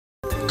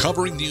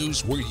Covering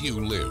news where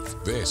you live.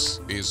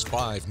 This is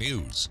 5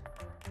 News.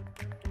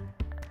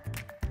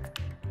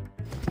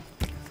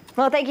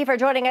 Well, thank you for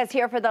joining us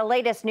here for the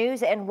latest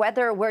news and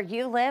weather where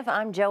you live.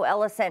 I'm Joe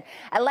Ellison.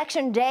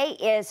 Election day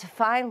is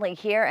finally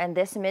here, and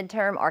this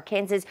midterm,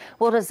 Arkansans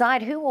will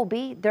decide who will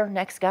be their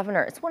next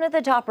governor. It's one of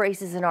the top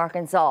races in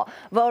Arkansas.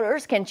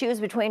 Voters can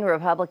choose between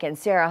Republican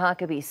Sarah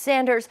Huckabee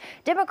Sanders,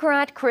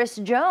 Democrat Chris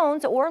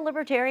Jones, or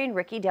Libertarian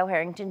Ricky Del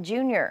Harrington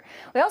Jr.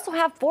 We also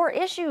have 4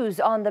 issues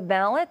on the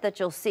ballot that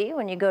you'll see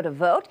when you go to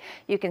vote.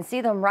 You can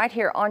see them right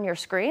here on your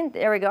screen.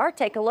 There we are.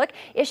 Take a look.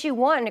 Issue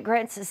 1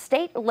 grants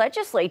state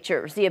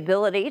legislatures the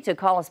ability to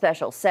call a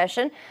special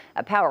session,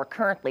 a power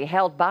currently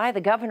held by the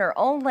governor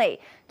only.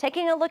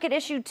 Taking a look at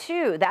issue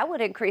 2, that would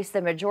increase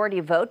the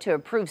majority vote to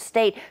approve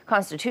state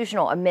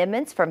constitutional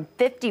amendments from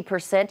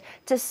 50%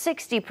 to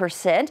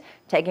 60%.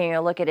 Taking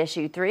a look at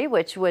issue 3,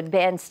 which would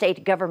ban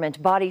state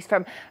government bodies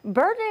from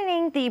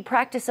burdening the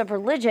practice of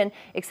religion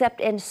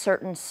except in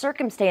certain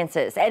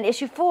circumstances. And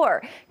issue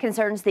 4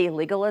 concerns the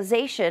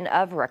legalization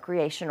of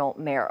recreational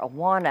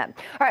marijuana.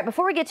 All right,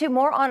 before we get to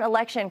more on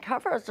election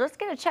coverage, let's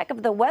get a check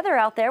of the weather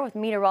out there with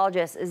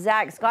meteorologist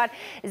Zach Scott.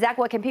 Zach,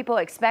 what can people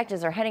expect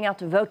as they're heading out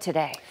to vote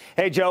today?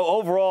 Hey, Joe,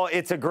 overall,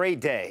 it's a great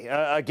day.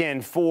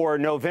 Again, for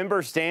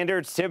November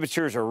standards,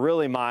 temperatures are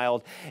really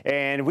mild,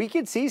 and we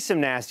could see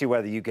some nasty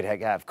weather. You could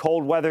have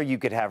cold weather, you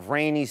could have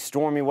rainy,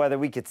 stormy weather.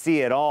 We could see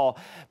it all,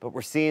 but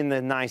we're seeing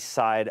the nice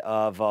side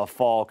of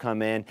fall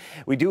come in.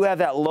 We do have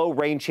that low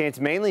rain chance,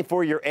 mainly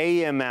for your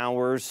AM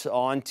hours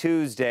on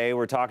Tuesday.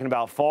 We're talking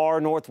about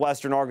far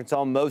northwestern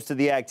Arkansas, most of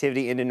the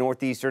activity into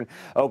northeastern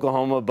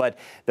Oklahoma, but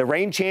the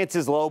rain chance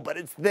is low, but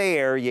it's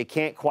there. You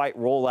can't quite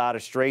roll out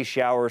a stray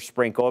shower or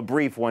sprinkle, a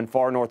brief one,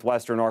 far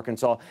northwestern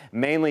Arkansas,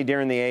 mainly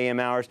during the AM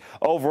hours.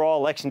 Overall,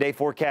 election day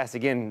forecast,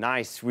 again,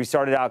 nice. We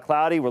started out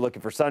cloudy. We're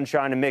looking for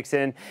sunshine to mix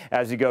in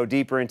as we go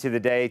deeper into the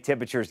day.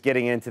 Temperatures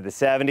getting into the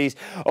 70s.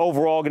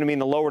 Overall, going to be in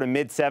the lower to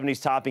mid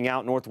 70s, topping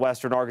out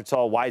northwestern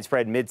Arkansas,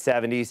 widespread mid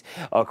 70s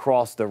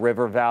across the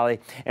river valley.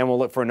 And we'll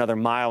look for another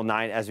mild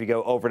night as we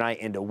go overnight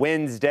into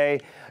Wednesday.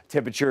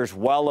 Temperatures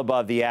well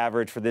above the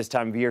average for this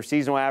time of year.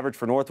 Seasonal average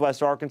for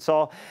northwest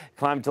Arkansas.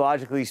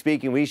 Climatologically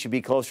speaking, we should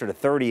be closer to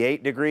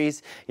 38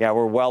 degrees. Yeah,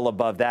 we're well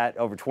above that,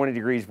 over 20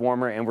 degrees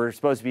warmer, and we're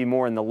supposed to be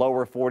more in the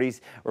lower 40s.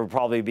 We'll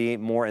probably be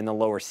more in the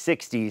lower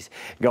 60s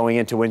going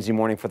into Wednesday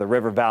morning for the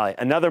River Valley.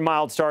 Another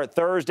mild start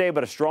Thursday,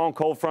 but a strong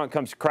cold front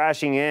comes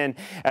crashing in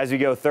as we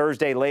go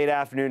Thursday late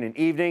afternoon and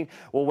evening.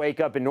 We'll wake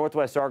up in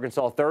northwest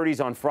Arkansas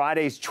 30s on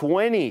Fridays,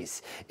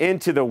 20s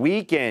into the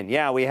weekend.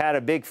 Yeah, we had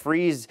a big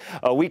freeze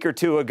a week or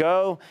two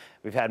ago.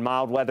 We've had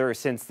mild weather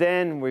since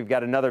then. We've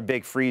got another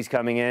big freeze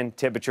coming in.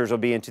 Temperatures will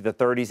be into the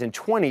 30s and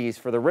 20s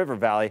for the River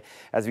Valley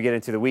as we get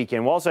into the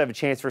weekend. We'll also have a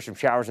chance for some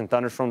showers and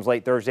thunderstorms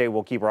late Thursday.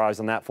 We'll keep our eyes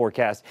on that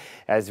forecast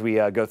as we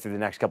go through the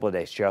next couple of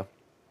days. Joe?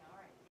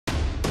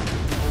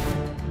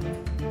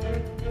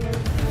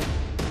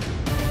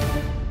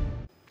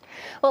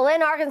 Well,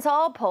 in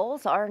Arkansas,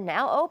 polls are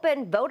now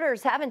open.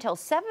 Voters have until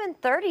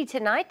 7:30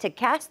 tonight to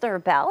cast their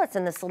ballots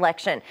in this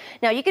election.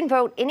 Now, you can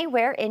vote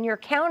anywhere in your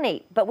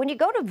county, but when you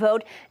go to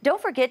vote,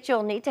 don't forget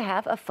you'll need to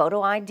have a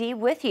photo ID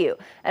with you.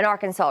 An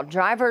Arkansas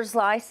driver's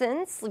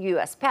license,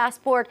 U.S.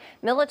 passport,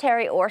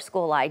 military or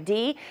school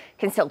ID,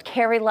 concealed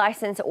carry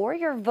license, or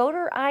your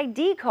voter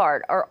ID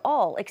card are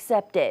all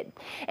accepted.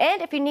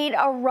 And if you need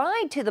a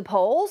ride to the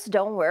polls,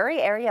 don't worry,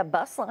 area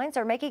bus lines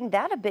are making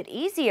that a bit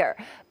easier.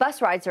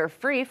 Bus rides are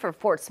free for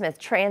Fort Smith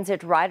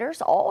Transit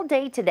riders all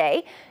day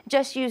today.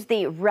 Just use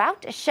the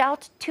Route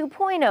Shout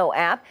 2.0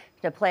 app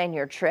to plan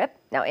your trip.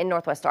 Now in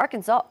Northwest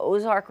Arkansas,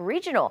 Ozark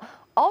Regional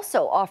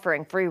also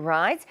offering free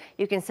rides.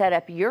 You can set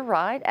up your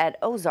ride at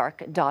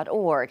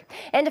ozark.org.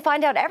 And to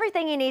find out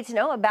everything you need to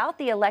know about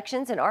the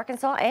elections in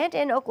Arkansas and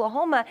in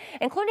Oklahoma,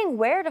 including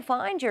where to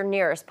find your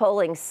nearest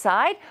polling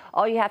site,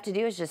 all you have to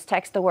do is just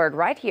text the word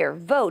right here,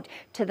 VOTE,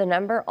 to the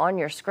number on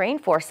your screen,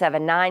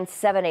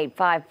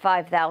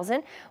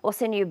 479-785-5000. We'll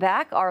send you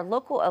back our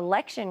local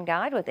election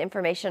guide with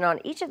information on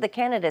each of the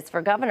candidates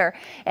for governor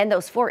and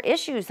those 4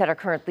 issues that are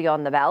currently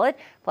on the ballot.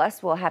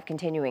 Plus, we'll have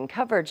continuing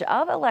coverage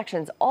of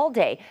elections all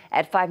day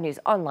at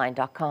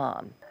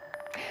 5newsonline.com.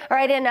 All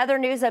right, in other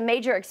news, a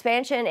major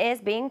expansion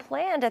is being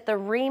planned at the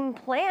Ream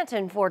plant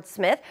in Fort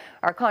Smith.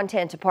 Our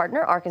content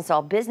partner, Arkansas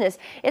Business,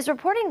 is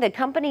reporting the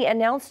company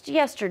announced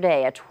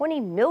yesterday a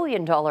 $20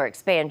 million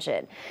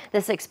expansion.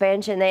 This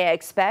expansion they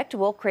expect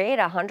will create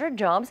 100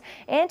 jobs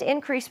and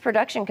increase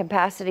production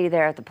capacity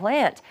there at the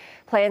plant.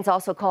 Plans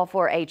also call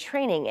for a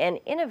training and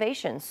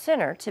innovation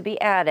center to be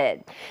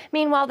added.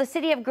 Meanwhile, the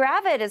city of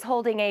Gravette is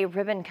holding a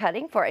ribbon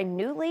cutting for a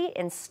newly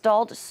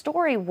installed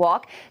story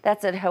walk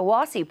that's at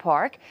Hiwassee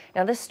Park.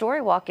 Now, this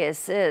story walk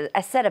is a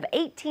set of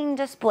 18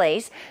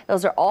 displays.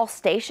 Those are all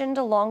stationed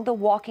along the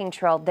walking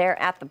trail there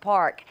at the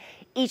park.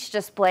 Each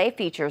display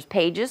features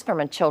pages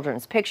from a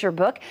children's picture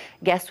book.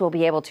 Guests will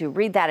be able to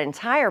read that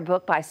entire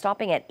book by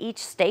stopping at each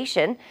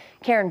station.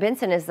 Karen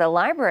Benson is the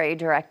library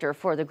director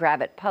for the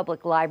Gravette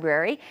Public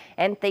Library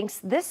and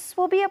thinks this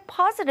will be a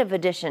positive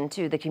addition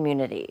to the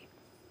community.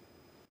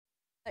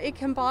 It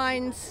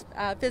combines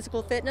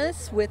physical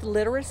fitness with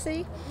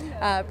literacy,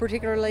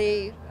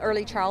 particularly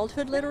early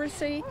childhood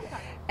literacy.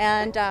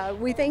 And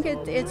we think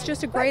it's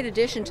just a great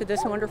addition to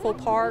this wonderful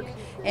park,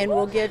 and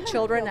will give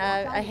children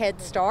a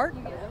head start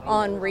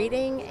on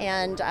reading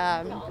and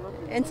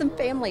some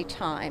family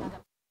time.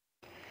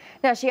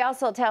 Now, she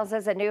also tells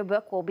us a new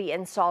book will be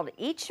installed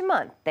each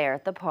month there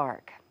at the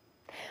park.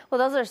 Well,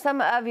 those are some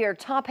of your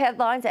top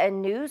headlines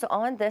and news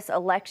on this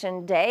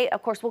election day.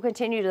 Of course, we'll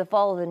continue to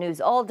follow the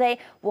news all day.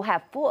 We'll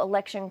have full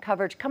election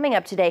coverage coming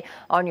up today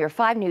on your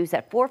 5 News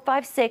at 4,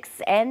 5,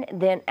 6, and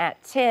then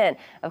at 10.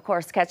 Of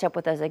course, catch up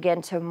with us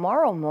again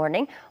tomorrow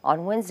morning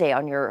on Wednesday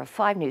on your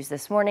 5 News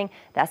this morning.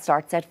 That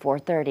starts at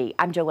 4:30.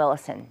 I'm Jo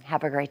Ellison.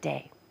 Have a great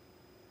day.